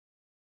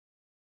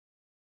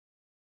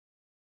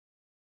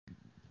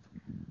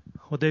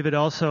Well, David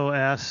also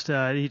asked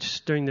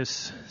during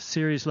this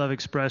series, Love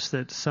Expressed,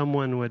 that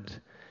someone would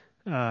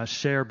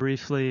share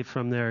briefly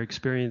from their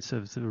experience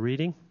of the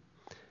reading.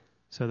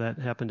 So that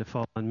happened to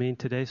fall on me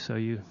today, so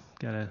you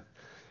got to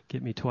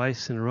get me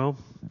twice in a row.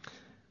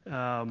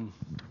 So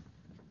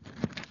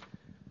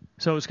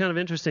it was kind of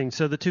interesting.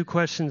 So the two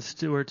questions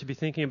we're to be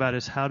thinking about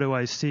is, how do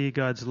I see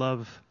God's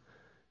love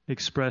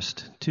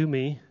expressed to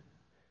me?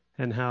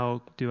 And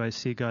how do I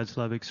see God's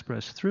love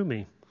expressed through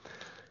me?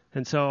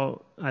 And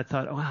so I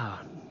thought, wow,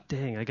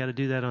 dang, I got to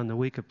do that on the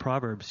week of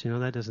Proverbs. You know,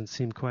 that doesn't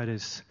seem quite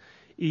as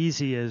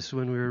easy as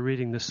when we were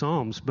reading the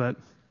Psalms. But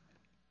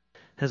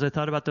as I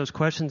thought about those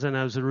questions, and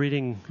I was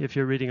reading, if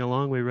you're reading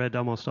along, we read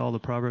almost all the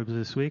Proverbs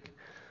this week.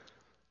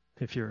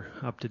 If you're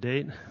up to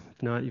date.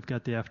 If not, you've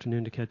got the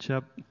afternoon to catch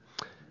up.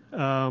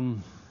 But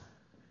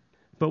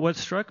what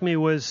struck me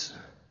was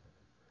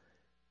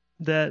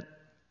that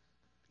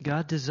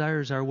God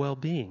desires our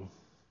well-being.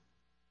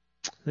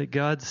 That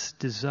God's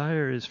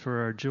desire is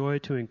for our joy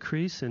to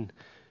increase and,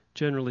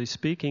 generally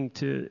speaking,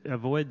 to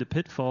avoid the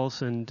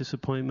pitfalls and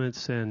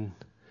disappointments and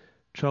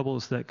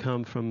troubles that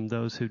come from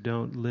those who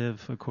don't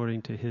live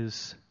according to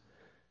His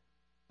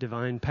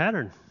divine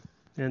pattern.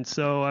 And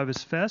so I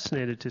was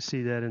fascinated to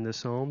see that in the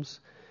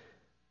Psalms,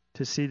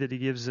 to see that He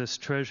gives us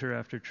treasure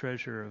after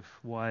treasure of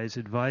wise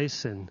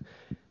advice, and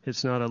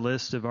it's not a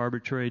list of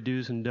arbitrary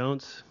do's and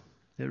don'ts.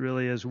 It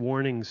really is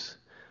warnings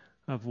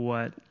of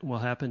what will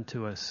happen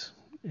to us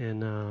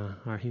in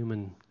our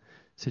human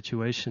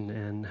situation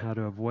and how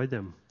to avoid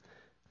them.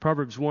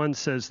 Proverbs 1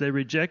 says, "They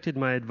rejected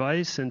my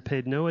advice and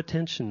paid no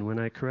attention when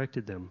I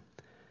corrected them.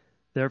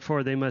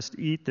 Therefore they must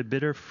eat the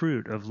bitter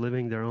fruit of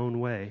living their own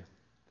way."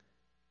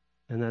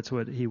 And that's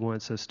what He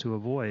wants us to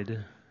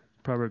avoid.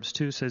 Proverbs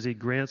 2 says He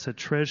grants a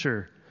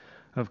treasure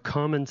of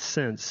common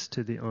sense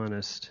to the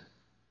honest.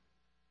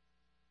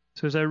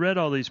 So as I read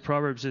all these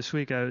Proverbs this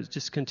week, I was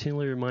just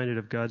continually reminded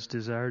of God's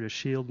desire to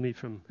shield me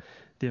from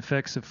the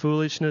effects of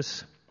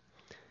foolishness.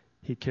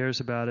 He cares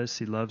about us.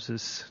 He loves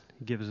us.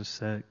 He gives us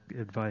that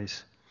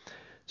advice.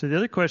 So the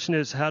other question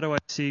is, how do I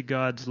see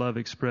God's love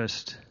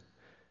expressed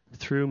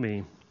through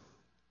me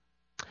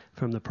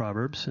from the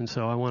Proverbs? And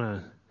so I want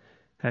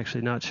to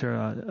actually not share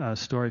a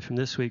story from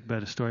this week,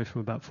 but a story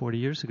from about 40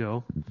 years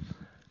ago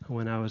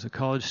when I was a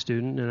college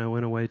student and I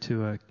went away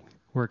to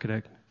work at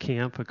a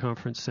camp, a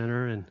conference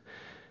center, and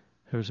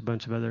there was a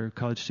bunch of other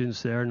college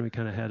students there, and we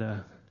kind of had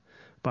a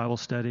Bible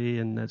study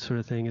and that sort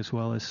of thing, as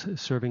well as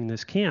serving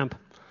this camp.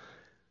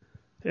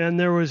 And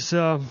there was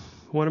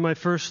one of my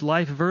first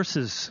life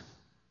verses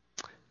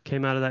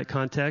came out of that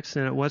context,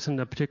 and it wasn't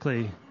a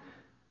particularly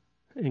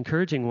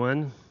encouraging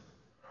one.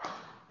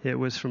 It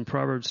was from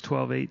Proverbs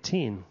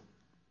 12:18.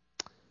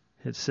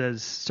 It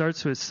says,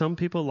 starts with, "Some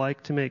people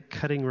like to make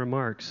cutting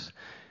remarks."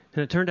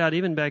 And it turned out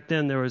even back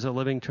then there was a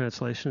Living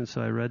Translation,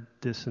 so I read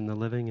this in the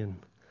Living, and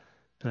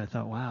I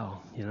thought,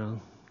 wow, you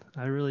know,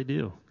 I really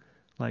do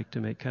like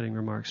to make cutting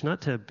remarks.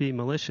 Not to be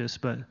malicious,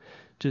 but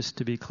just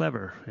to be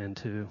clever and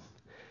to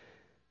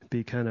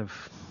be kind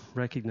of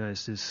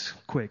recognized as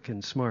quick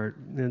and smart.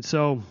 And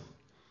so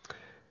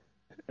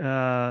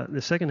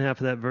the second half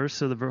of that verse,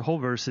 so the whole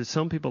verse is,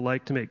 "Some people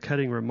like to make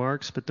cutting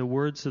remarks, but the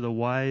words of the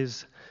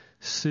wise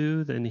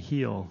soothe and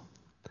heal."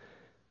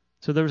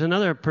 So there was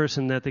another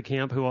person at the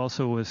camp who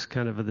also was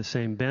kind of the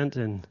same bent,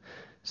 and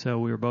so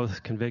we were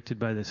both convicted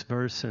by this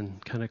verse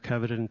and kind of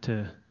coveted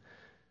to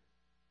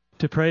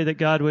pray that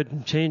God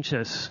would change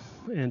us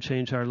and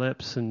change our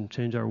lips and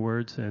change our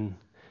words. And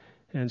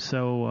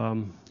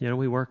so,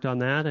 we worked on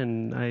that,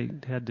 and I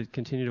had to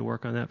continue to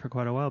work on that for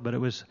quite a while. But it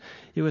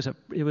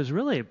was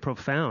really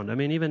profound. I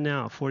mean, even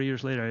now, 40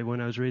 years later,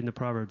 when I was reading the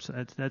Proverbs,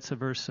 that's a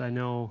verse I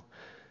know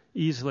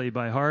easily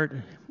by heart,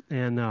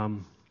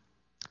 and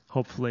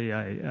hopefully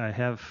I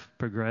have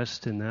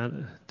progressed in that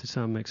to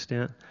some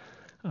extent.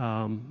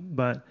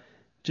 But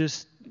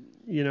just,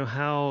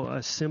 how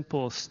a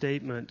simple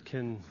statement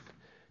can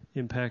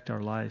impact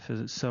our life,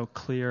 as it's so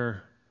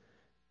clear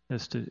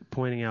as to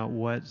pointing out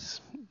what's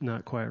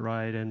not quite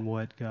right and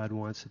what God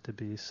wants it to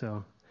be.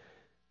 So,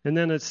 and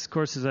then it's, of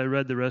course, as I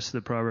read the rest of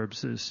the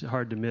Proverbs, it's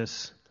hard to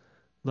miss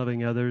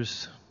loving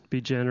others,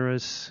 be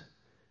generous,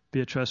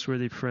 be a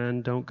trustworthy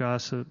friend, don't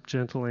gossip,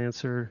 gentle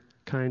answer,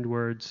 kind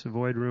words,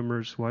 avoid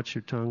rumors, watch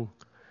your tongue.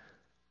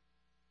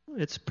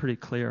 It's pretty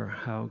clear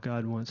how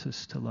God wants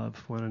us to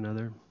love one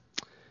another.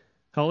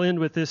 I'll end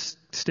with this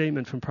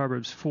statement from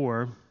Proverbs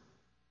 4.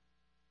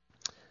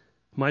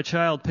 "My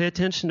child, pay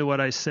attention to what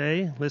I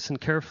say. Listen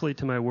carefully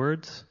to my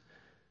words.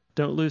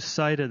 Don't lose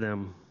sight of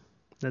them.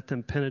 Let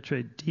them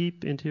penetrate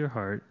deep into your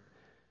heart,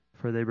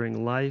 for they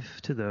bring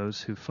life to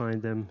those who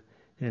find them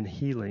and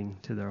healing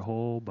to their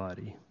whole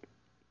body."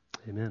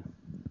 Amen.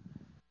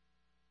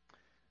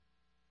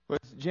 Well,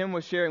 as Jim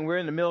was sharing, we're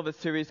in the middle of a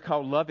series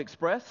called Love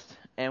Expressed,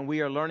 and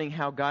we are learning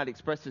how God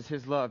expresses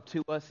His love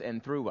to us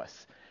and through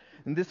us.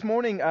 And this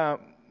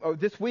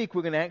week,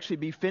 we're going to actually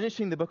be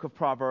finishing the book of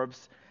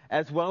Proverbs,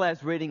 as well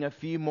as reading a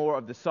few more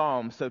of the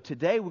Psalms. So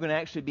today, we're going to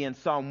actually be in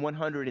Psalm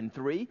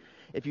 103.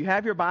 If you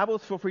have your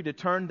Bibles, feel free to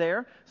turn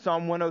there,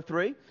 Psalm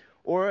 103.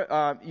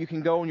 Or you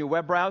can go on your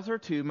web browser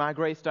to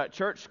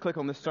mygrace.church, click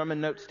on the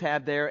Sermon Notes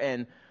tab there,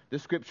 and the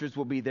scriptures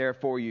will be there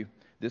for you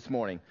this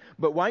morning.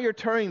 But while you're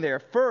turning there,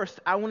 first,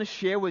 I want to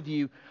share with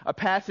you a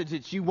passage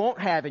that you won't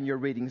have in your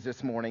readings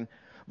this morning,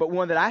 but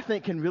one that I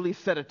think can really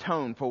set a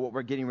tone for what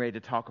we're getting ready to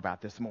talk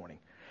about this morning.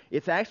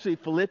 It's actually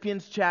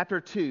Philippians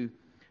chapter 2,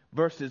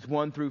 verses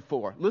 1 through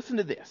 4. Listen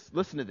to this.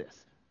 Listen to this.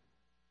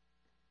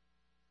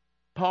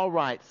 Paul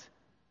writes,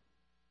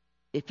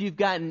 if you've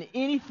gotten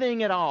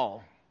anything at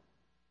all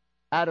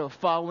out of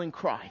following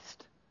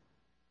Christ,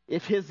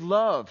 if His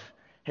love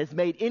has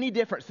made any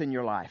difference in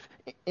your life,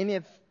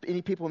 any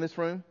people in this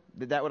room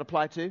that would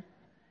apply to?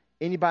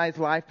 Anybody's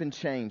life been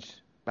changed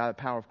by the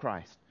power of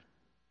Christ?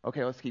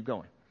 Okay, let's keep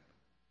going.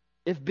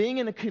 If being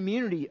in a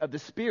community of the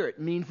Spirit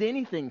means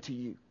anything to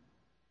you,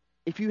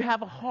 if you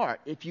have a heart,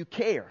 if you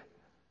care,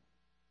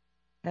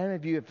 how many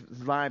of you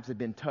lives have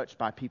been touched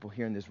by people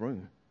here in this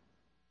room?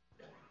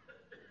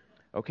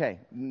 Okay,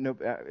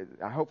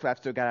 hopefully I've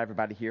still got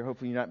everybody here.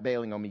 Hopefully you're not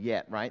bailing on me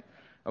yet, right?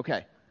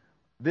 Okay,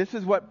 this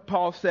is what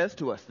Paul says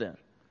to us then.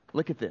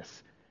 Look at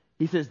this.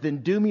 He says, then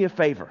do me a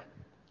favor.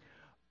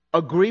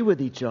 Agree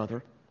with each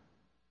other.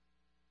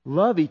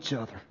 Love each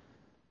other.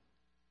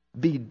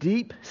 Be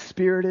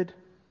deep-spirited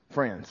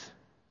friends.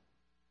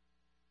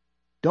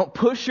 Don't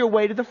push your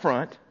way to the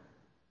front.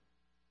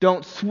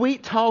 Don't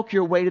sweet-talk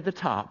your way to the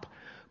top.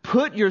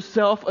 Put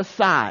yourself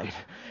aside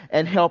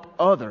and help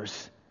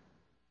others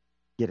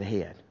get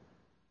ahead.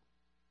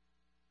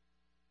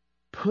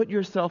 Put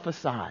yourself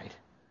aside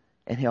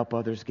and help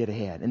others get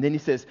ahead. And then he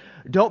says,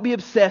 don't be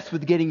obsessed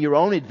with getting your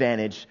own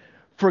advantage.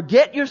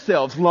 Forget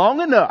yourselves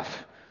long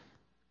enough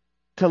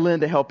to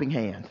lend a helping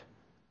hand.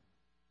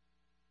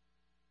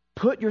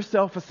 Put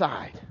yourself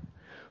aside.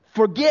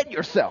 Forget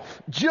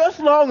yourself just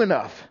long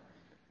enough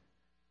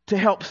to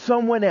help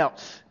someone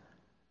else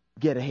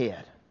get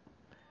ahead.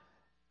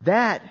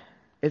 That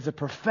is a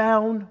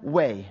profound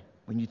way,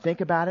 when you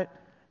think about it,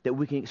 that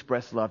we can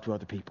express love to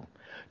other people.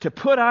 To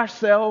put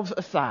ourselves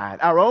aside,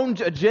 our own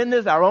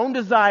agendas, our own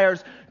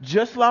desires,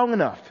 just long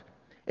enough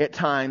at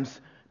times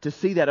to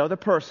see that other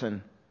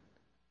person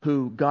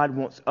who God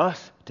wants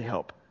us to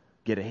help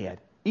get ahead,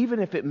 even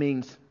if it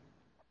means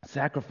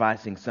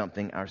sacrificing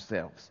something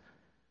ourselves.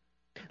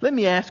 Let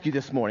me ask you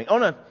this morning,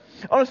 on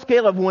a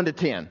scale of 1 to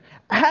 10,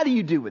 how do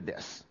you do with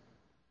this?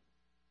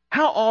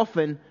 How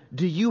often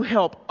do you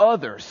help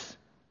others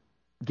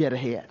get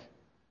ahead?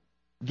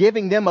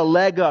 Giving them a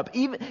leg up,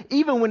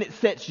 even when it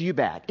sets you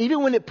back,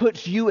 even when it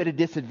puts you at a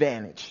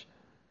disadvantage,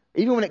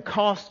 even when it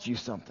costs you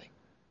something.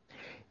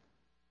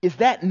 Is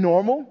that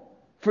normal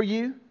for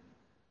you?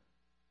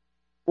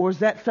 Or is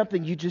that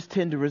something you just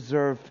tend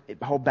to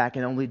hold back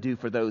and only do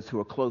for those who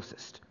are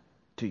closest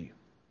to you?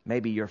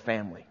 Maybe your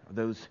family, or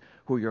those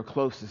who are your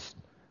closest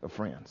of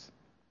friends.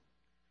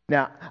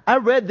 Now, I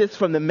read this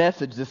from the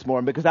Message this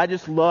morning because I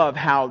just love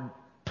how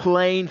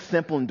plain,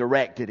 simple, and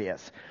direct it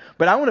is.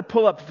 But I want to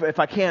pull up, if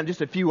I can,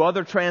 just a few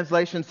other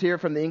translations here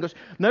from the English.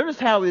 Notice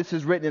how this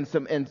is written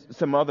in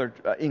some other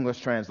English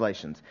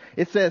translations.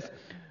 It says,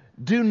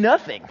 do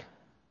nothing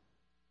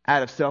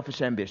out of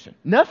selfish ambition.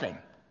 Nothing.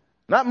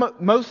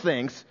 Not most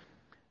things.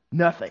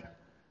 Nothing.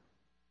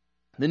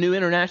 The New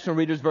International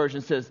Reader's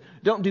Version says,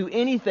 don't do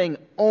anything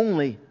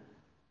only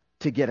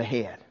to get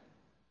ahead.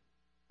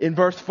 In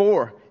verse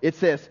 4, it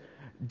says,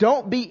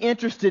 don't be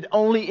interested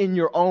only in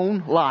your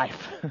own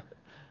life,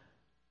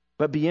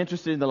 but be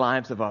interested in the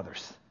lives of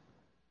others.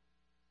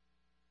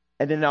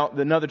 And then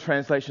another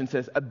translation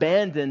says,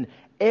 abandon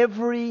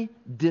every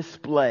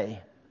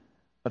display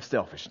of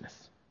selfishness.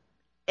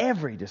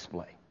 Every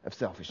display of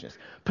selfishness.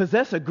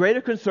 Possess a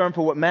greater concern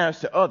for what matters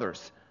to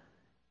others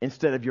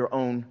instead of your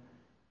own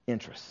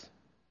interests.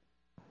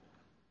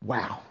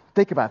 Wow.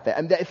 Think about that.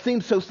 And it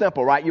seems so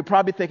simple, right? You're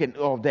probably thinking,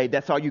 oh, Dave,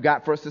 that's all you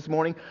got for us this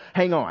morning?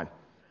 Hang on.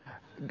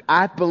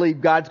 I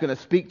believe God's going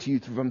to speak to you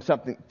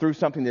through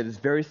something that is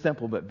very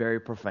simple but very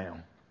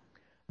profound.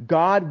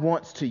 God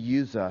wants to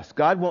use us.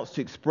 God wants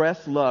to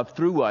express love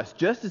through us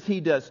just as He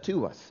does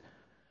to us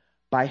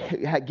by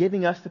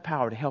giving us the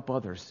power to help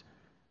others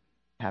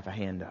have a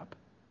hand up.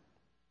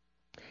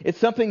 It's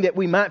something that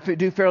we might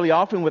do fairly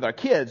often with our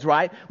kids,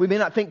 right? We may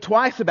not think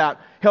twice about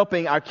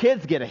helping our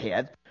kids get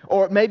ahead,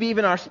 or maybe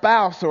even our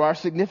spouse or our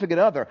significant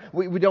other.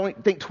 We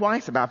don't think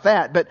twice about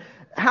that. But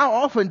how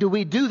often do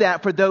we do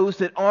that for those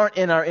that aren't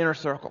in our inner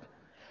circle?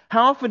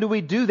 How often do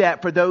we do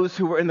that for those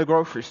who are in the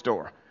grocery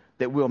store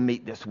that we'll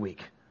meet this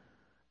week?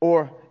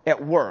 Or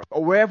at work,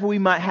 or wherever we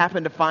might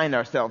happen to find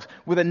ourselves,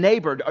 with a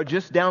neighbor or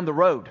just down the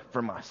road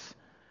from us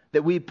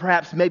that we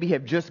perhaps maybe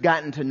have just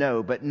gotten to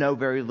know but know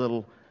very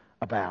little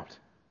about?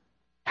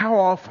 How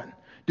often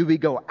do we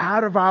go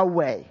out of our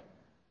way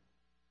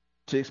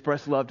to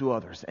express love to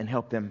others and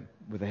help them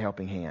with a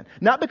helping hand?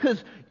 Not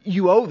because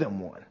you owe them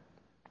one,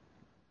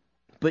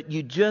 but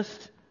you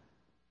just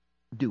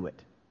do it.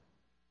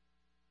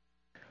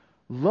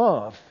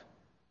 Love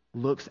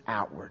looks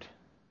outward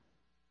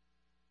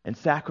and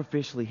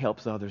sacrificially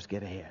helps others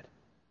get ahead.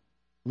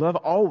 Love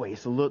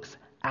always looks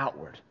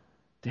outward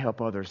to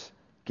help others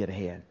get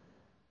ahead.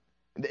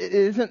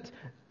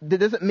 That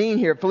doesn't mean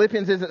here,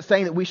 Philippians isn't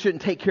saying that we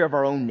shouldn't take care of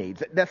our own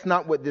needs. That's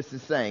not what this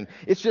is saying.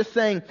 It's just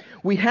saying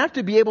we have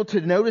to be able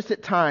to notice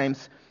at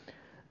times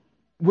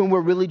when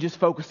we're really just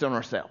focused on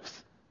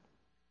ourselves.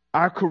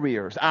 Our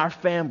careers, our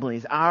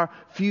families, our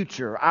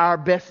future, our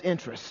best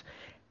interests.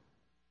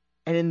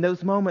 And in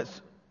those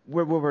moments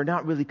where we're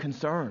not really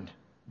concerned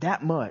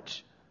that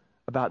much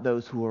about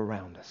those who are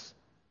around us.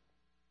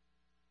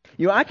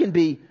 I can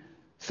be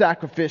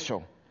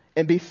sacrificial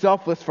and be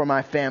selfless for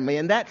my family,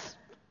 and that's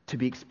to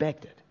be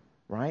expected,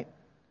 right?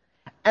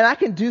 And I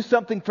can do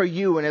something for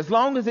you, and as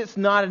long as it's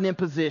not an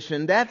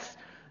imposition, that's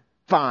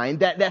fine,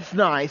 that's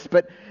nice.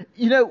 But,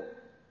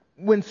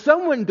 when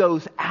someone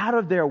goes out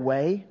of their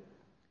way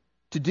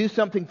to do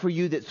something for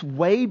you that's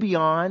way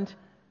beyond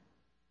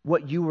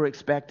what you were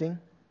expecting,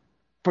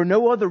 for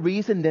no other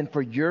reason than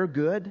for your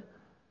good,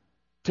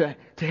 to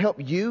help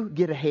you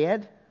get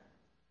ahead,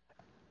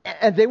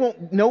 and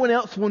no one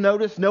else will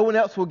notice, no one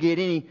else will get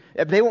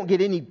they won't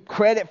get any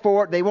credit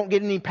for it, they won't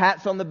get any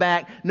pats on the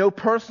back, no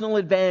personal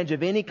advantage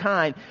of any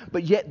kind,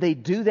 but yet they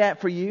do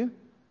that for you.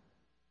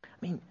 I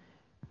mean,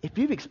 if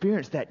you've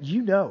experienced that,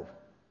 you know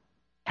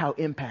how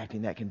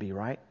impacting that can be,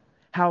 right?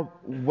 How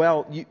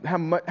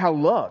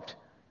loved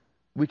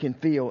we can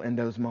feel in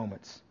those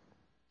moments.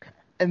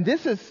 And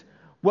this is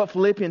what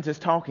Philippians is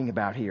talking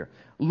about here.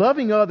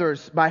 Loving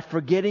others by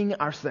forgetting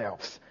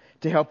ourselves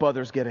to help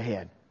others get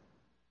ahead.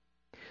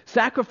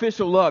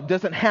 Sacrificial love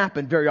doesn't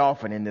happen very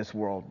often in this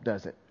world,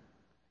 does it?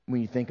 When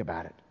you think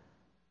about it.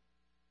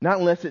 Not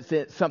unless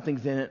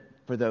something's in it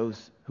for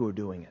those who are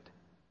doing it.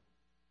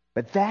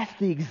 But that's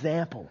the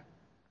example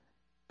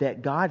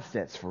that God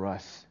sets for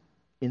us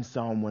in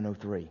Psalm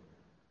 103.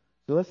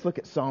 So let's look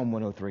at Psalm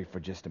 103 for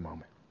just a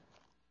moment.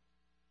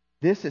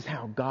 This is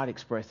how God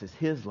expresses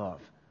His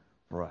love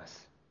for us.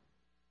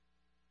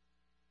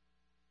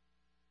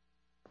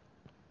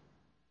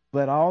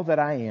 Let all that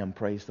I am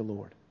praise the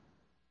Lord.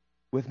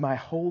 With my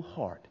whole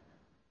heart,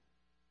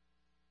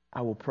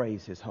 I will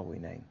praise His holy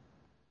name.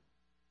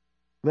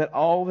 Let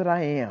all that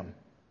I am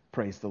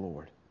praise the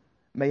Lord.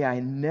 May I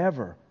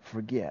never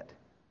forget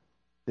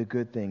the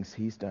good things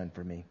He's done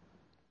for me.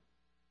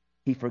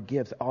 He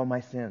forgives all my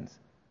sins,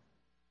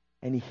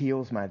 and He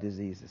heals my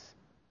diseases.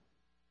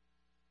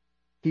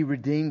 He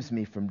redeems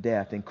me from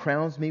death and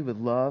crowns me with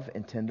love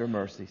and tender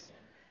mercies.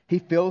 He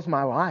fills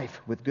my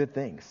life with good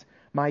things.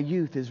 My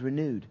youth is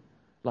renewed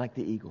like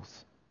the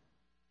eagles.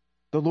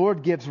 The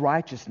Lord gives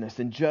righteousness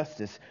and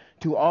justice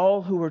to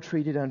all who are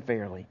treated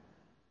unfairly.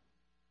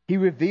 He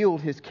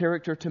revealed His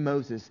character to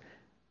Moses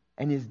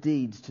and His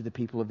deeds to the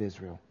people of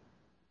Israel.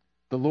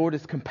 The Lord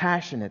is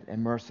compassionate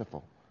and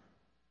merciful,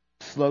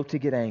 slow to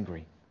get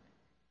angry,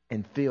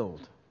 and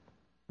filled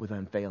with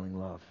unfailing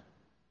love.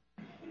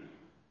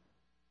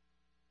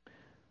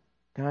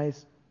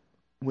 Guys,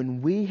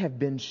 when we have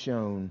been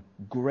shown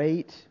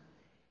great,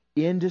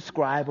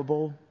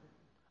 indescribable,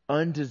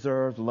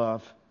 undeserved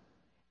love,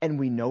 and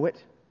we know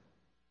it,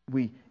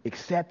 we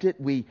accept it,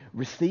 we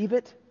receive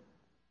it,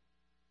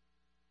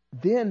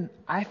 then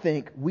I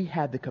think we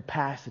have the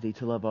capacity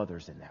to love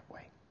others in that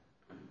way.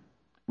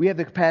 We have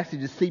the capacity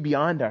to see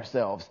beyond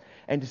ourselves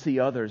and to see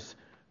others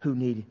who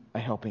need a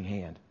helping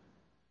hand.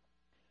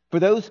 For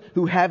those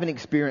who haven't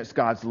experienced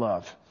God's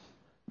love,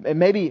 and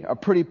maybe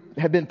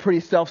have been pretty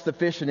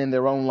self-sufficient in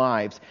their own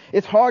lives,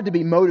 it's hard to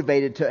be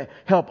motivated to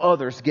help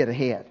others get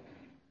ahead.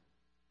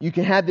 You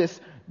can have this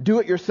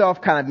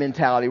do-it-yourself kind of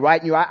mentality,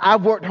 right?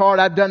 I've worked hard,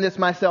 I've done this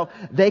myself,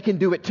 they can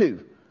do it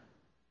too.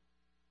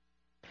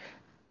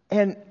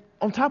 And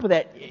on top of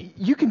that,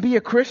 you can be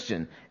a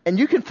Christian and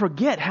you can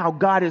forget how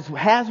God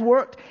has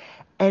worked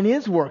and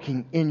is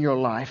working in your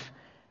life.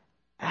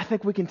 I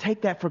think we can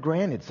take that for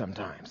granted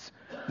sometimes.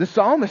 The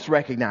psalmist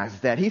recognizes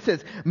that. He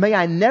says, may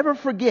I never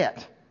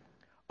forget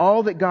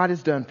all that God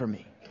has done for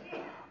me,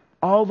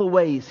 all the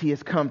ways He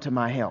has come to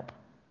my help.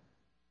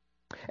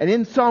 And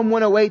in Psalm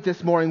 108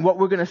 this morning, what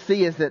we're going to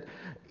see is that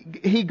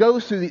he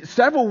goes through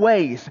several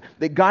ways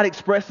that God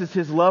expresses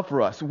His love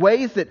for us.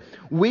 Ways that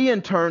we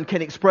in turn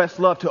can express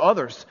love to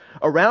others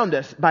around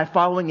us by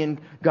following in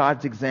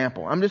God's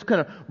example. I'm just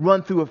going to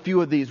run through a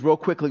few of these real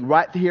quickly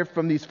right here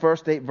from these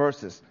first 8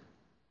 verses.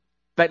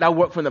 In fact, I'll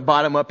work from the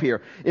bottom up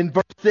here. In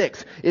verse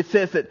 6, it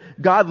says that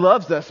God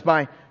loves us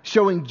by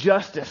showing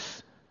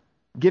justice,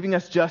 giving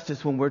us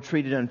justice when we're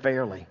treated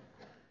unfairly.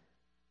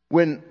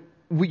 When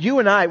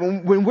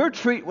we're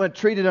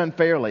treated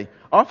unfairly,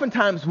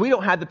 oftentimes we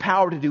don't have the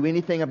power to do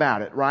anything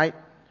about it, right?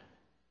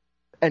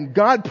 And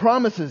God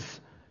promises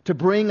to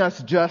bring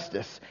us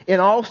justice in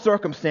all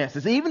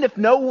circumstances, even if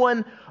no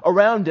one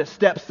around us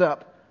steps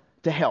up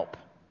to help.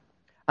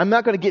 I'm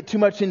not going to get too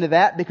much into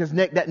that because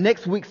that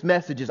next week's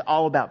message is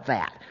all about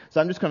that.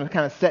 So I'm just going to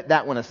kind of set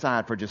that one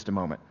aside for just a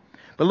moment.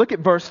 But look at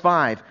verse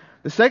 5.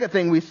 The second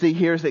thing we see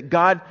here is that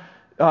God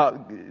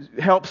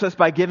helps us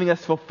by giving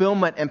us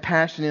fulfillment and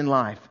passion in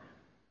life.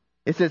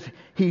 It says,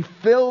 He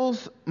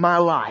fills my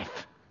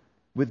life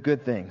with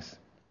good things.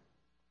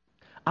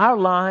 Our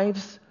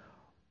lives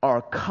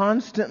are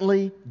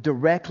constantly,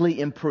 directly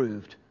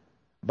improved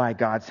by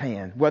God's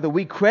hand. Whether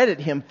we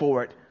credit Him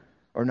for it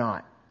or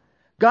not.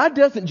 God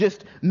doesn't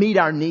just meet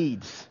our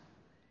needs.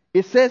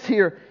 It says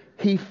here,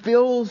 He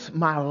fills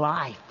my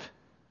life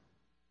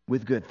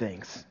with good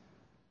things.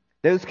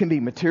 Those can be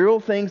material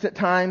things at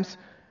times,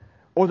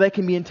 or they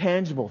can be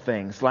intangible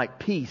things like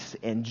peace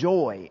and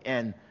joy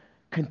and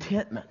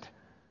contentment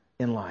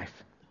in life.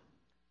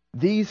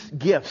 These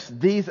gifts,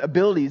 these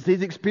abilities,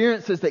 these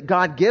experiences that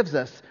God gives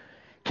us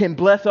can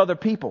bless other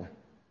people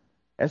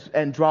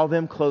and draw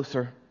them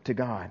closer to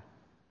God.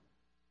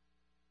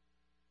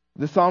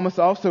 The psalmist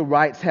also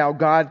writes how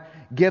God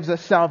gives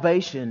us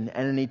salvation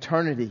and an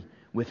eternity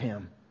with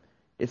Him.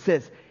 It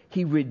says,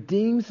 He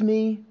redeems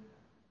me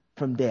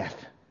from death,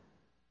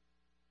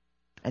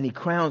 and He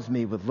crowns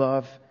me with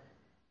love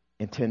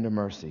and tender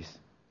mercies.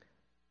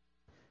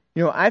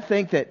 You know, I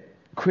think that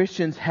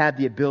Christians have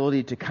the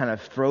ability to kind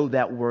of throw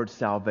that word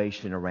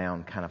salvation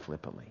around kind of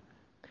flippantly.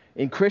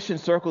 In Christian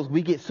circles,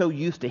 we get so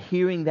used to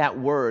hearing that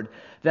word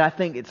that I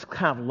think it's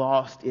kind of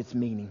lost its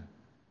meaning.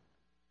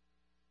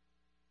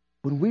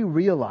 When we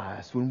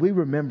realize, when we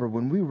remember,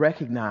 when we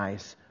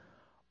recognize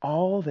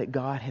all that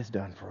God has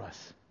done for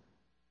us,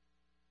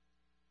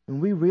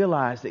 when we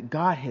realize that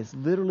God has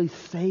literally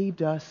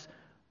saved us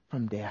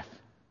from death,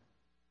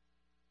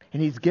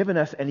 and He's given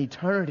us an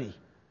eternity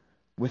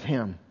with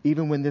Him,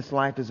 even when this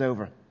life is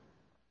over,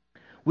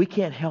 we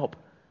can't help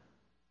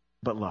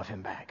but love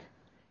Him back.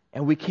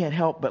 And we can't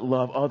help but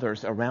love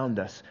others around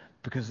us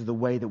because of the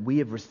way that we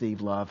have received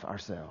love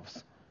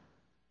ourselves.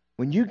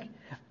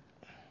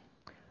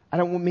 I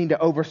don't mean to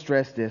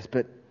overstress this,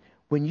 but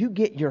when you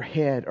get your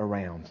head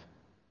around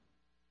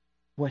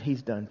what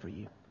He's done for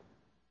you,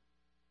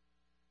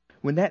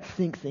 when that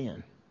sinks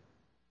in,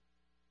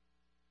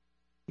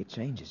 it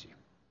changes you.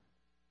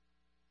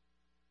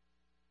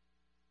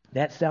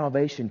 That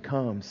salvation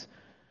comes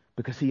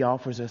because He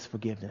offers us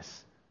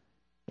forgiveness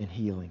and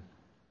healing.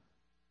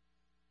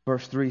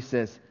 Verse 3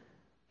 says,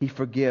 He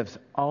forgives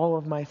all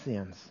of my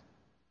sins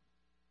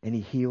and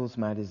He heals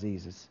my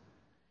diseases.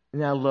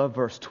 And I love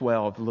verse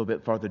 12, a little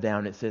bit farther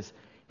down. It says,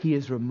 He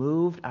has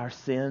removed our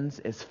sins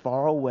as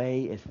far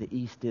away as the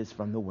east is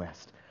from the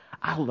west.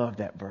 I love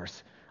that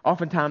verse.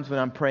 Oftentimes when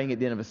I'm praying at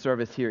the end of a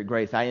service here at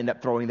Grace, I end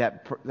up throwing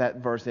that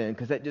verse in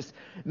because that just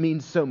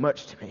means so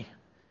much to me.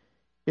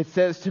 It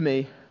says to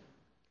me,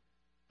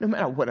 no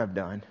matter what I've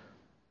done,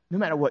 no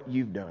matter what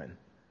you've done,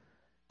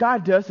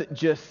 God doesn't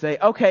just say,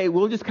 okay,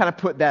 we'll just kind of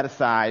put that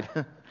aside.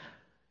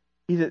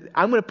 He said,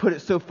 I'm going to put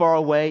it so far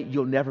away,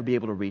 you'll never be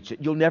able to reach it.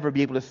 You'll never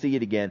be able to see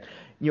it again.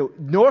 You know,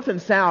 north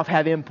and south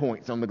have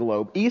endpoints on the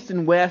globe. East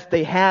and west,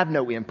 they have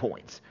no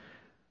endpoints.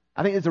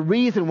 I think there's a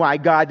reason why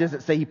God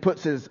doesn't say He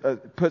puts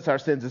our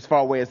sins as far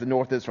away as the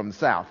north is from the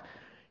south.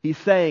 He's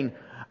saying,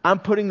 I'm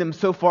putting them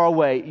so far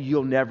away,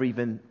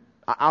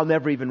 I'll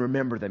never even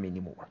remember them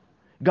anymore.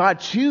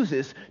 God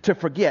chooses to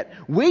forget.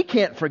 We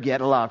can't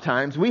forget a lot of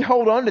times. We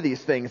hold on to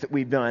these things that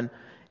we've done,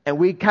 and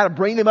we kind of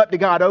bring them up to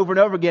God over and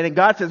over again, and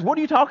God says, what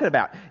are you talking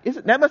about?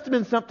 That must have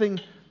been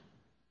something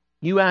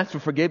you asked for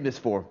forgiveness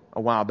for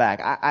a while back.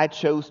 I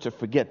chose to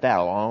forget that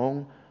a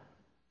long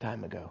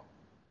time ago.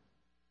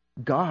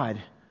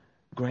 God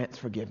grants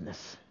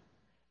forgiveness,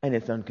 and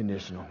it's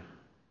unconditional,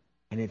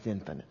 and it's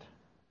infinite.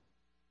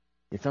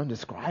 It's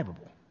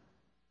undescribable.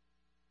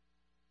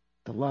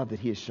 The love that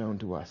He has shown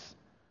to us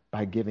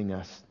by giving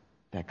us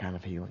that kind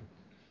of healing.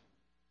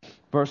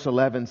 Verse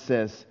 11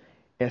 says,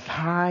 as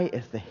high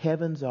as the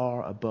heavens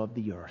are above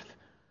the earth,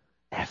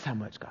 that's how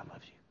much God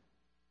loves you.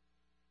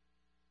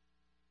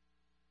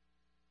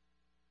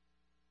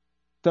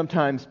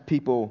 Sometimes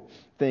people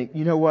think,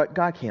 you know what,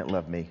 God can't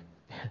love me.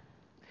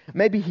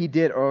 Maybe He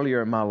did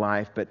earlier in my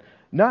life, but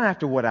not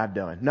after what I've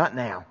done. Not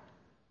now.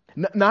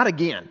 Not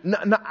again.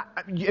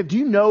 Do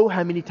you know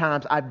how many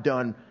times I've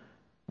done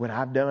what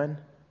I've done?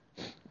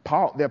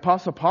 The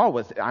Apostle Paul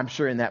was, I'm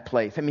sure, in that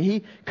place. I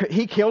mean,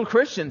 he killed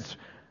Christians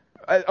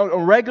on a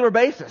regular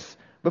basis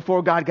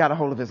before God got a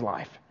hold of his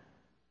life.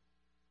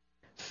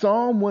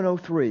 Psalm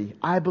 103,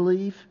 I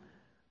believe,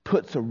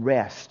 puts a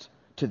rest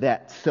to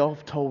that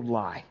self-told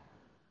lie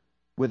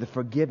with a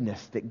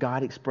forgiveness that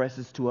God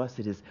expresses to us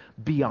that is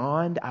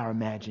beyond our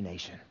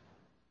imagination.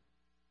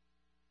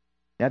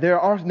 Now, there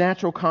are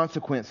natural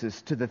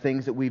consequences to the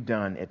things that we've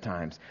done at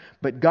times,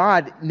 but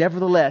God,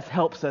 nevertheless,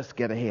 helps us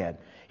get ahead.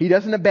 He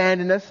doesn't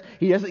abandon us.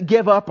 He doesn't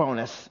give up on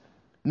us,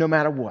 no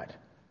matter what.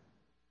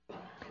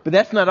 But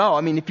that's not all.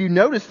 I mean, if you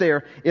notice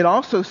there, it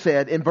also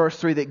said in verse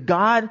 3 that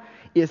God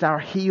is our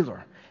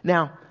healer.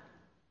 Now,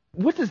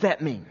 what does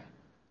that mean?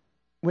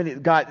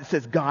 When God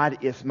says God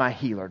is my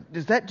healer,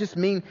 does that just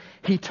mean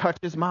He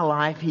touches my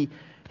life?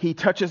 He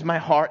touches my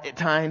heart at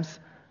times?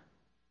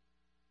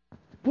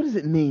 What does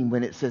it mean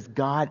when it says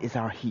God is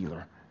our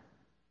healer?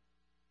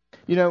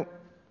 You know,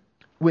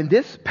 when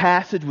this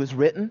passage was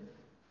written,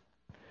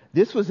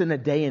 this was in a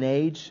day and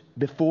age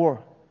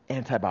before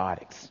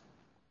antibiotics.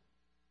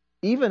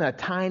 Even a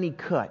tiny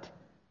cut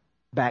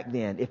back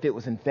then, if it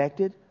was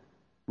infected,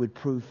 would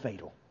prove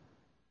fatal.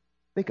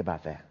 Think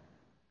about that.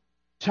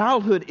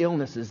 Childhood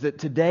illnesses that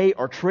today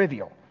are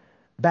trivial,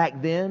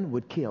 back then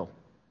would kill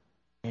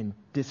and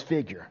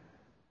disfigure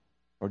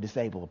or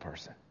disable a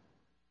person.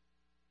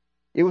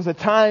 It was a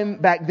time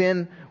back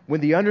then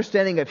when the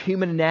understanding of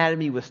human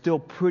anatomy was still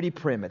pretty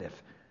primitive,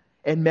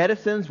 and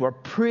medicines were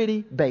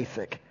pretty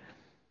basic.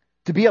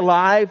 To be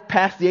alive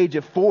past the age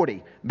of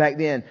 40 back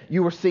then,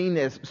 you were seen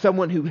as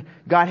someone who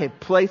God had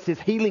placed His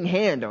healing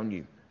hand on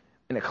you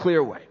in a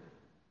clear way.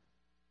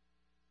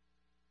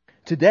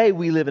 Today,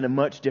 we live in a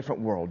much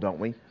different world, don't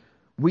we?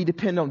 We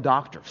depend on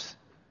doctors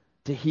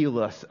to heal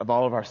us of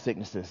all of our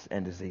sicknesses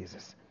and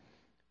diseases.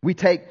 We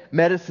take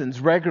medicines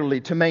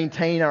regularly to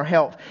maintain our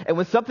health. And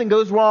when something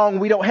goes wrong,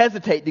 we don't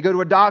hesitate to go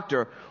to a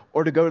doctor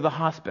or to go to the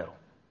hospital.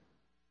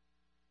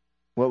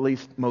 Well, at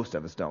least most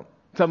of us don't.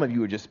 Some of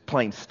you are just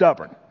plain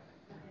stubborn,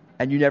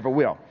 and you never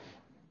will.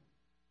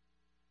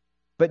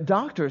 But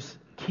doctors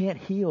can't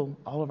heal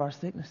all of our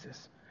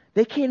sicknesses.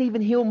 They can't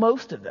even heal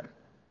most of them.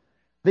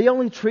 They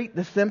only treat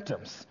the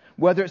symptoms,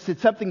 whether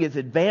it's something as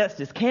advanced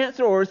as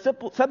cancer or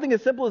something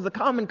as simple as a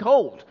common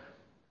cold.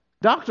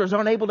 Doctors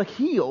aren't able to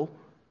heal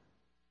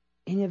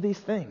any of these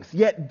things.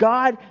 Yet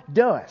God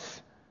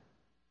does.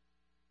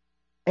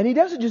 And He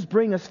doesn't just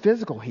bring us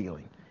physical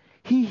healing.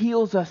 He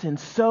heals us in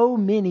so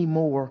many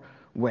more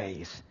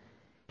ways.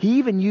 He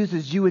even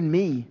uses you and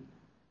me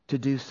to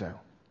do so.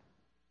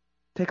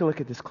 Take a look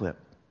at this clip.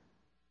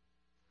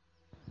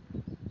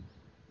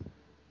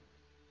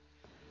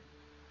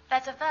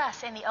 There's a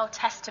verse in the Old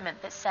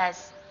Testament that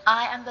says,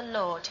 I am the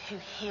Lord who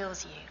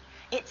heals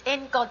you. It's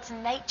in God's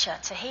nature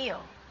to heal.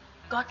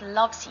 God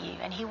loves you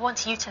and He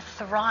wants you to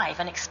thrive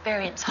and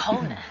experience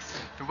wholeness.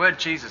 The word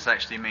Jesus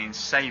actually means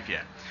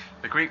saviour.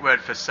 The Greek word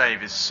for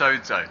save is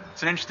sozo.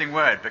 It's an interesting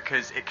word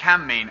because it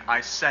can mean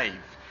I save.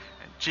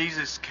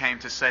 Jesus came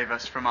to save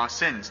us from our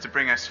sins, to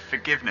bring us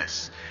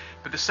forgiveness.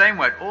 But the same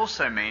word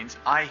also means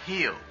I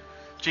heal.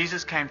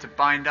 Jesus came to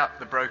bind up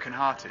the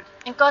brokenhearted.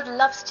 And God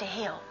loves to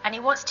heal, and He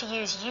wants to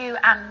use you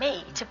and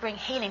me to bring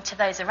healing to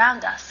those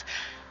around us.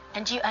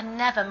 And you are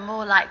never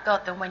more like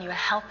God than when you are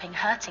helping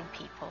hurting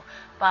people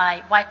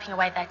by wiping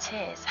away their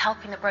tears,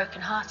 helping the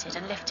brokenhearted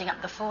and lifting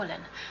up the fallen.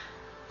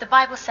 The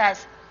Bible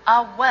says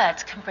our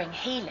words can bring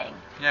healing.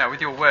 Yeah, with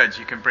your words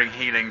you can bring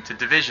healing to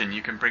division,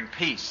 you can bring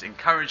peace,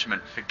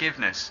 encouragement,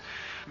 forgiveness.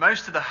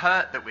 Most of the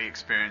hurt that we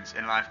experience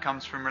in life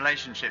comes from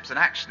relationships, and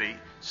actually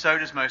so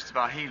does most of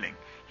our healing.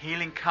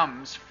 Healing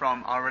comes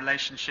from our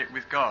relationship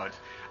with God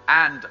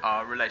and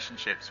our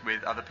relationships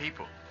with other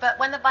people. But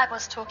when the Bible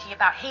is talking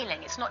about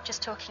healing, it's not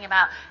just talking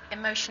about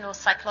emotional,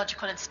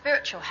 psychological and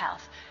spiritual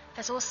health.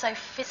 There's also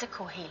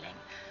physical healing.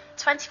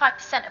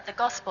 25% of the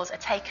Gospels are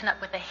taken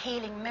up with the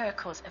healing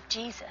miracles of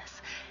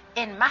Jesus.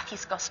 In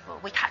Matthew's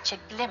Gospel, we catch a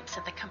glimpse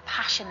of the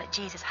compassion that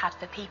Jesus had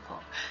for people.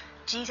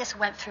 Jesus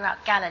went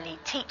throughout Galilee,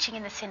 teaching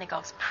in the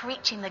synagogues,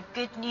 preaching the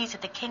good news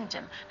of the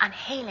kingdom, and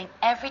healing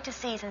every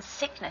disease and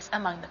sickness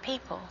among the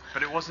people.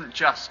 But it wasn't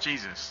just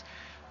Jesus.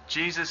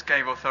 Jesus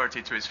gave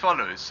authority to His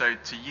followers, so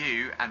to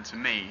you and to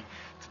me,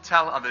 to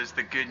tell others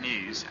the good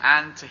news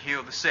and to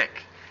heal the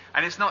sick.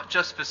 And it's not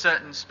just for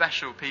certain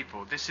special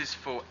people. This is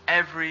for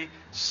every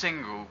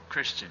single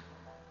Christian.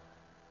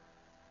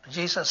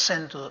 Jesus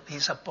sent to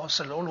His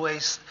apostles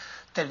always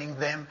telling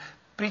them,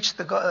 preach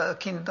the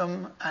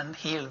kingdom and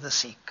heal the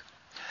sick.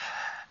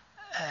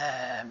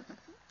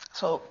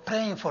 So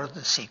praying for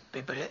the sick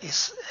people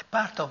is a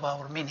part of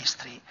our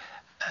ministry.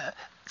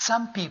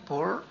 Some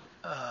people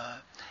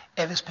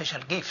have a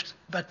special gift,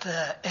 but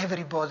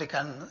everybody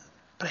can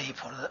pray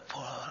for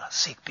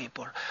sick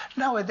people.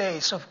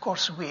 Nowadays, of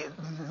course,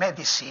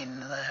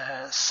 medicine,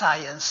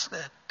 science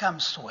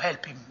comes to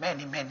help in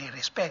many, many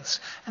respects.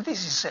 And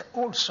this is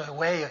also a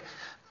way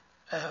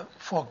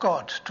for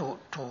God to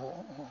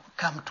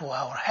come to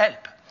our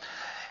help.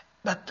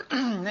 But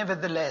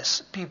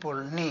nevertheless, people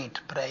need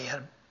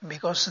prayer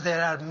because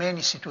there are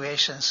many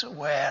situations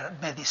where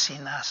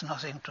medicine has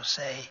nothing to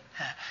say.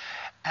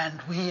 And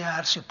we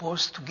are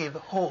supposed to give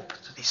hope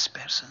to these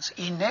persons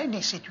in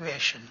any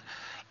situation,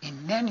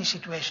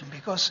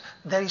 because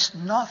there is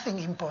nothing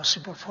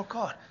impossible for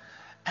God.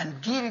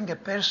 And giving a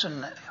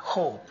person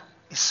hope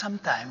is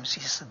sometimes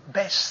the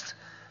best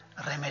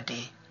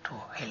remedy to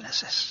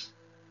illnesses.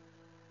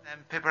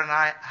 And Pippa and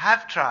I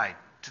have tried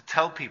to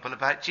tell people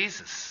about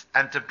Jesus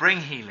and to bring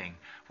healing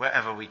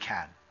wherever we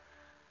can.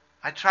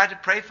 I try to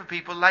pray for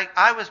people like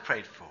I was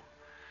prayed for,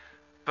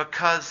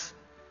 because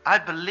I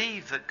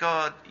believe that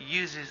God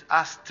uses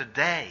us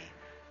today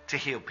to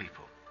heal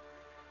people.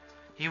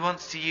 He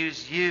wants to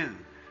use you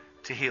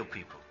to heal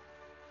people.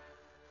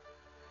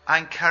 I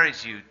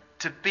encourage you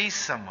to be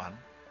someone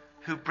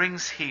who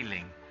brings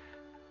healing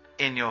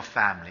in your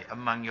family,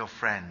 among your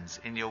friends,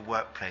 in your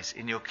workplace,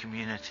 in your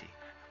community.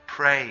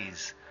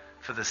 Prays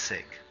for the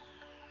sick,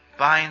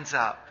 binds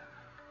up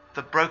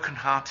the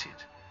brokenhearted,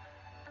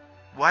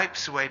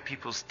 wipes away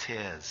people's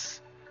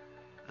tears,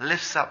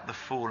 lifts up the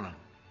fallen,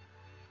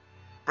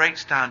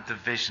 breaks down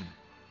division,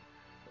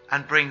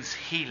 and brings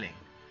healing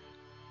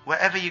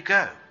wherever you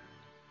go.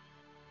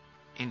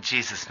 In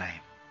Jesus' name.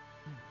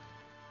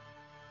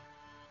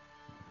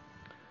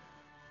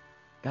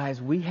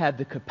 Guys, we have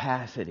the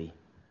capacity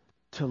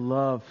to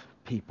love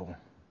people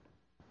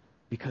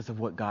because of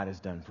what God has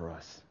done for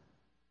us.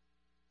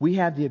 We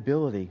have the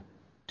ability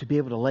to be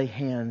able to lay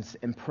hands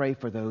and pray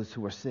for those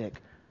who are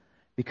sick,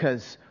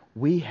 because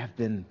we have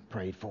been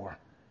prayed for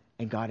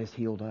and God has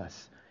healed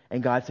us.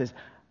 And God says,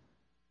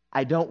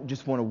 I don't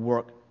just want to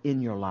work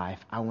in your life,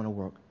 I want to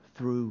work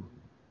through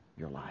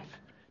your life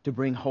to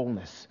bring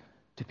wholeness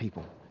to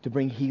people, to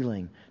bring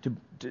healing,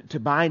 to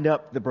bind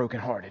up the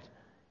brokenhearted.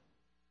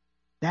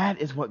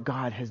 That is what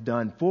God has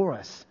done for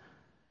us,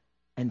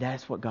 and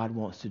that's what God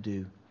wants to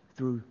do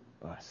through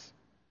us.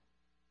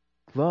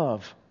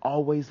 Love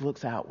always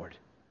looks outward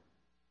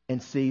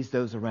and sees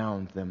those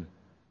around them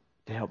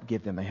to help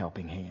give them a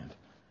helping hand.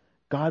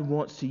 God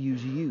wants to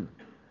use you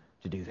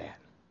to do that.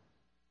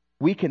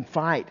 We can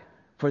fight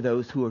for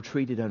those who are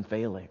treated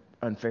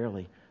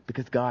unfairly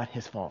because God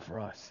has fought for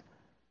us.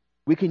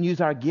 We can use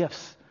our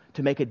gifts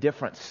to make a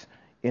difference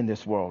in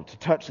this world, to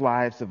touch the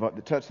lives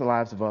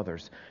of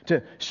others,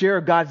 to share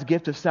God's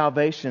gift of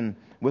salvation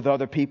with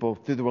other people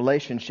through the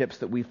relationships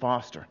that we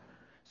foster,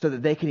 so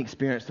that they can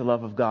experience the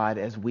love of God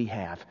as we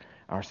have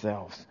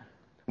ourselves.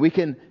 We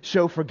can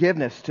show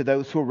forgiveness to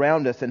those who are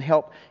around us and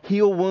help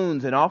heal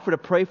wounds and offer to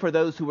pray for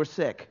those who are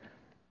sick.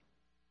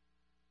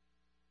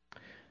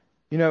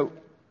 You know,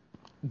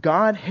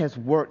 God has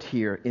worked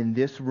here in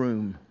this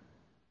room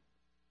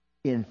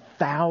in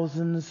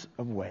thousands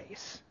of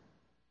ways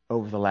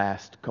over the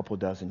last couple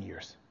dozen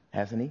years,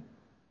 hasn't He?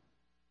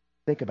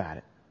 Think about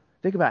it.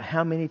 Think about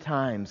how many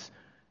times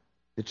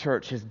the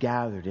church has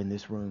gathered in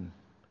this room.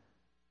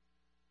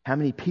 How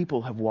many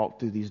people have walked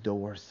through these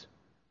doors,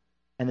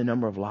 and the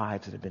number of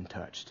lives that have been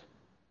touched.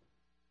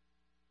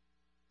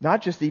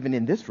 Not just even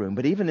in this room,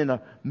 but even in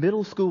a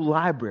middle school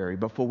library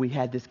before we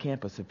had this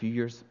campus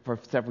for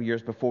several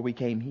years before we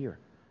came here.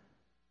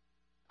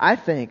 I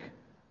think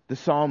the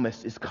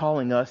psalmist is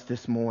calling us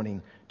this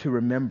morning to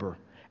remember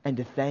and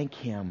to thank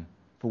Him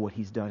for what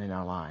He's done in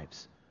our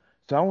lives.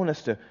 So I want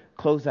us to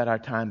close out our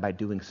time by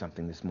doing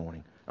something this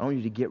morning. I want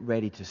you to get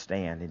ready to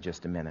stand in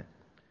just a minute.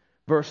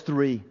 Verse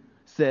 3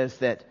 says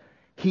that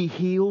He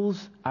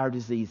heals our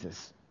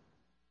diseases.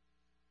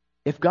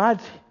 If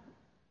God's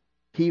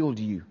healed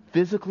you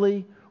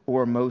physically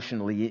or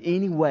emotionally in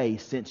any way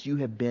since you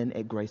have been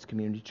at Grace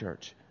Community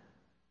Church,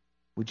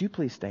 would you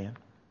please stand?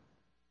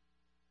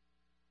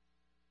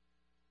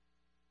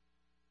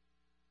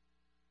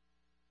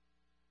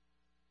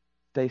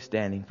 Stay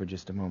standing for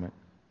just a moment.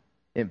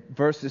 In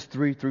verses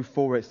 3 through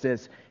 4 it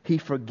says, He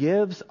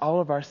forgives all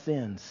of our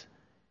sins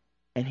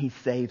and He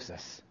saves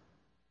us.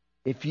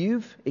 If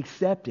you've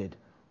accepted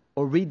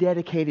or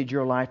rededicated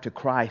your life to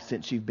Christ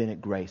since you've been at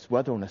Grace,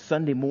 whether on a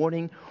Sunday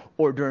morning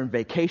or during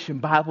vacation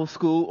Bible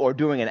school or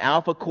during an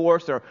Alpha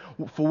course or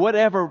for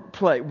whatever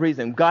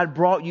reason, God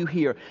brought you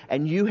here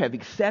and you have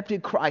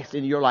accepted Christ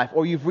in your life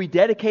or you've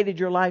rededicated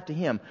your life to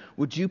Him,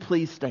 would you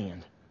please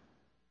stand?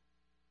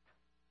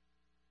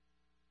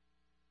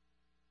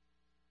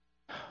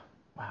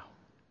 Wow.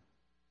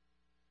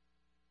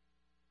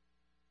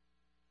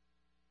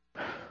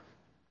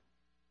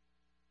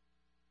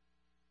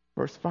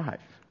 Verse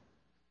 5.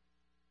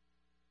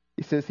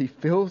 He says He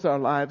fills our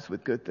lives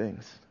with good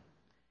things.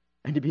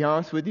 And to be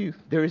honest with you,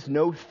 there is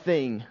no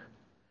thing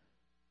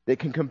that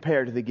can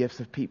compare to the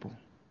gifts of people,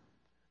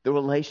 the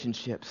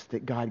relationships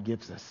that God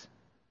gives us.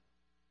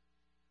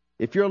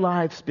 If your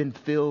life's been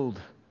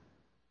filled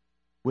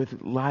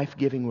with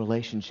life-giving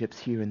relationships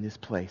here in this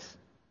place,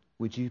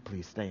 would you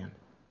please stand?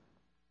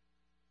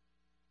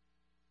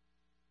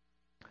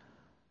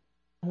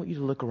 I want you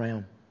to look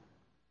around.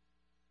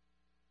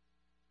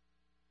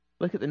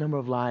 Look at the number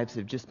of lives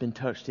that have just been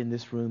touched in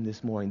this room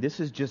this morning. This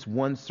is just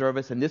one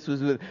service, and this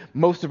was with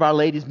most of our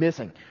ladies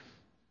missing.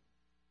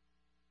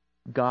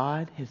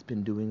 God has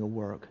been doing a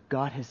work.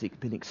 God has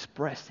been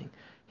expressing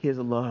His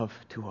love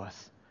to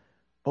us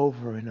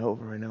over and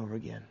over and over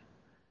again.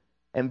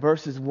 And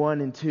verses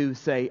 1 and 2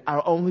 say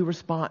our only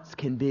response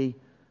can be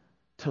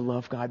to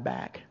love God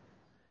back,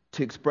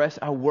 to express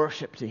our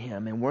worship to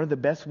Him. And one of the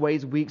best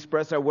ways we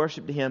express our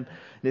worship to Him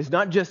is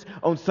not just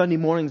on Sunday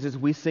mornings as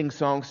we sing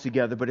songs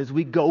together, but as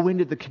we go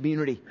into the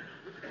community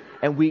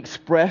and we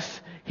express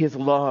His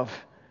love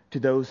to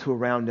those who are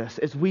around us.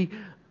 As we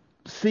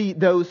see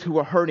those who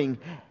are hurting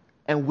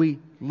and we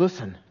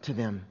listen to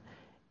them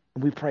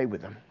and we pray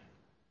with them.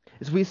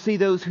 As we see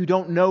those who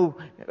don't know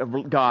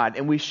God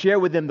and we share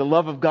with them the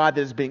love of God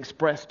that is being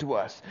expressed to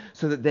us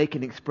so that they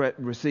can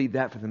receive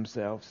that for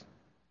themselves.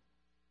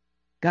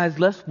 Guys,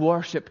 let's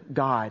worship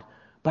God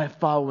by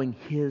following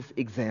His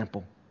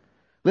example.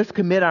 Let's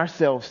commit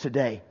ourselves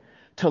today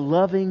to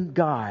loving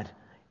God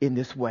in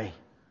this way,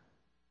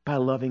 by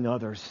loving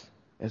others,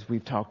 as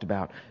we've talked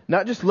about.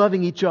 Not just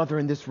loving each other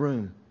in this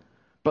room,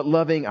 but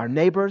loving our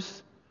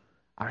neighbors,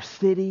 our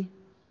city,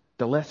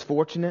 the less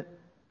fortunate.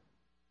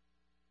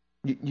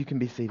 You can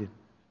be seated.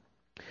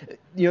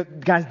 You know,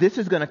 guys, this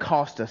is going to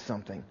cost us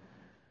something.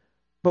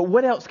 But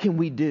what else can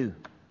we do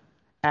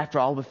after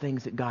all the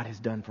things that God has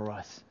done for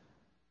us?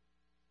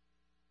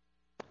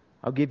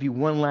 I'll give you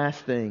one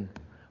last thing.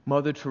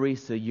 Mother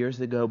Teresa, years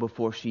ago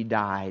before she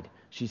died,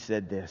 she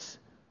said this.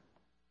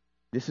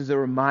 This is a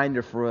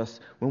reminder for us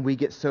when we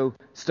get so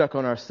stuck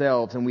on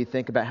ourselves and we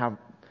think about how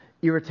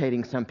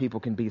irritating some people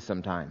can be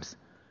sometimes.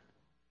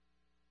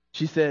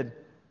 She said,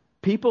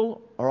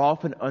 people are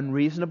often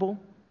unreasonable,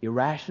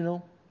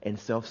 irrational, and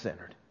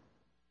self-centered.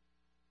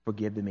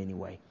 Forgive them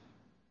anyway.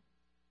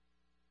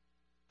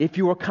 If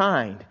you are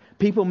kind,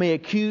 people may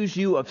accuse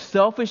you of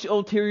selfish,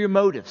 ulterior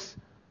motives.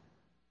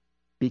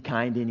 Be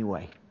kind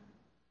anyway.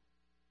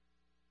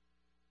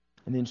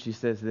 And then she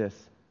says this,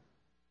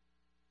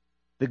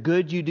 the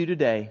good you do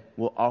today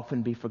will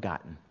often be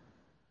forgotten.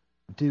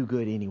 Do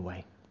good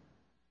anyway.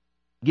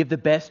 Give the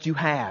best you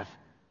have,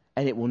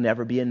 and it will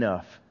never be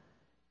enough.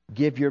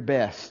 Give your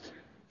best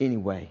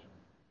anyway.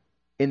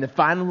 In the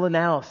final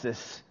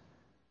analysis,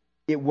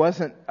 it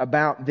wasn't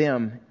about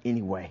them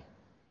anyway.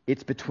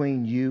 It's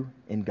between you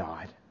and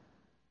God.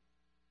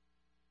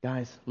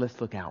 Guys, let's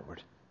look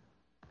outward.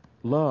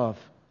 Love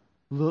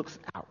looks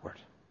outward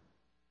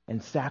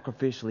and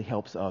sacrificially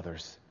helps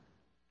others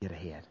get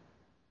ahead.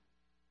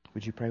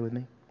 Would you pray with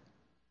me?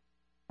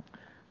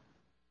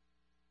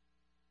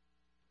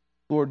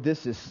 Lord,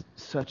 this is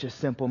such a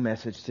simple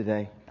message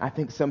today. I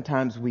think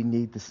sometimes we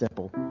need the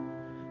simple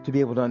to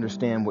be able to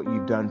understand what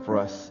you've done for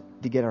us,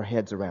 to get our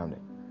heads around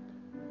it.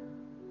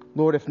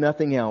 Lord, if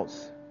nothing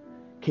else,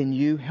 can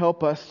you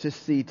help us to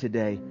see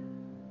today,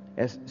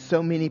 as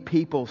so many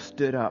people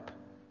stood up,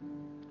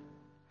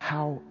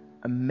 how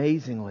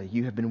amazingly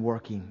you have been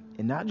working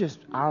in not just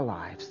our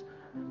lives,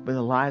 but in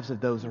the lives of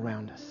those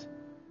around us.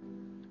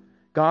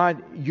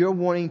 God, you're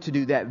wanting to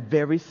do that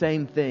very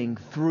same thing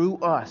through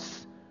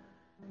us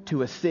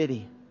to a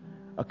city,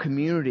 a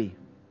community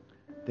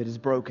that is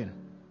broken,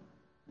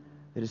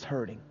 that is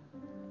hurting.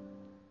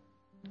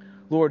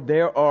 Lord,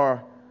 there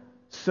are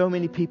so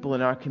many people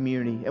in our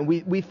community, and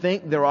we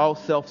think they're all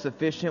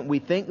self-sufficient. We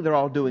think they're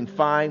all doing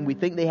fine. We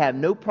think they have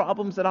no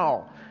problems at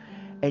all,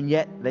 and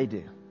yet they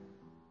do.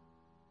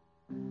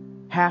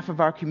 Half of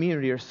our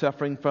community are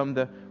suffering from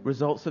the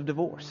results of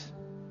divorce.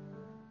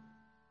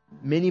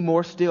 Many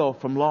more still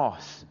from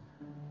loss,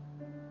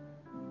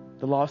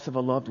 the loss of a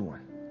loved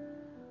one.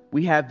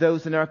 We have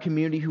those in our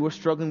community who are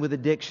struggling with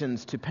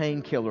addictions to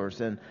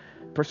painkillers and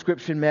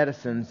prescription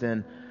medicines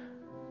and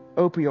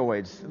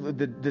opioids.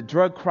 The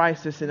drug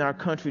crisis in our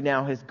country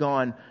now has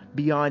gone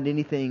beyond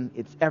anything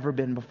it's ever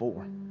been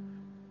before.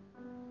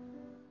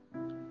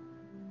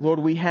 Lord,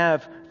 we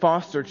have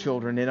foster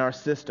children in our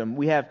system.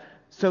 We have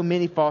so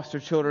many foster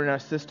children in our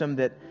system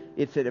that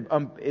it's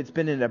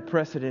been at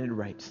unprecedented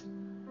rates.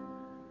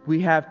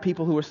 We have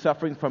people who are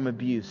suffering from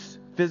abuse,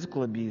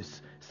 physical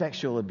abuse,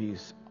 sexual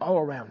abuse, all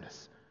around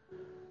us.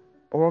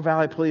 Oro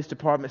Valley Police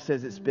Department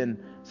says it's been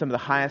some of the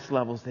highest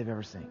levels they've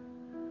ever seen.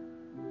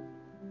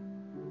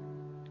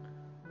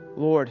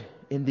 Lord,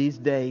 in these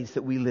days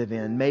that we live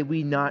in, may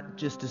we not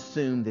just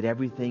assume that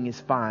everything is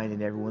fine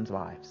in everyone's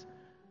lives.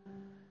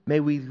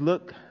 May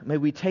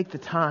we take the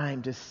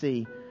time to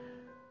see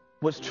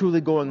what's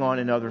truly going on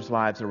in others'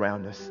 lives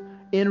around us.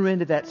 Enter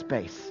into that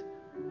space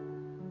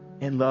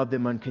and love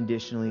them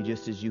unconditionally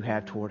just as you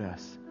have toward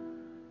us.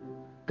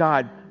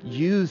 God,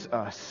 use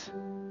us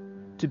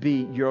to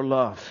be your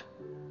love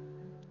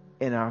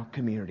in our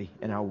community,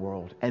 in our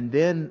world. And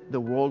then the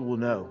world will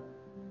know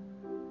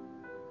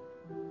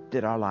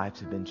that our lives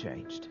have been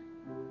changed,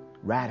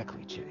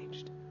 radically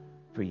changed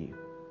for you.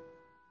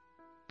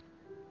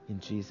 In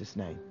Jesus'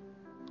 name,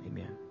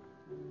 amen.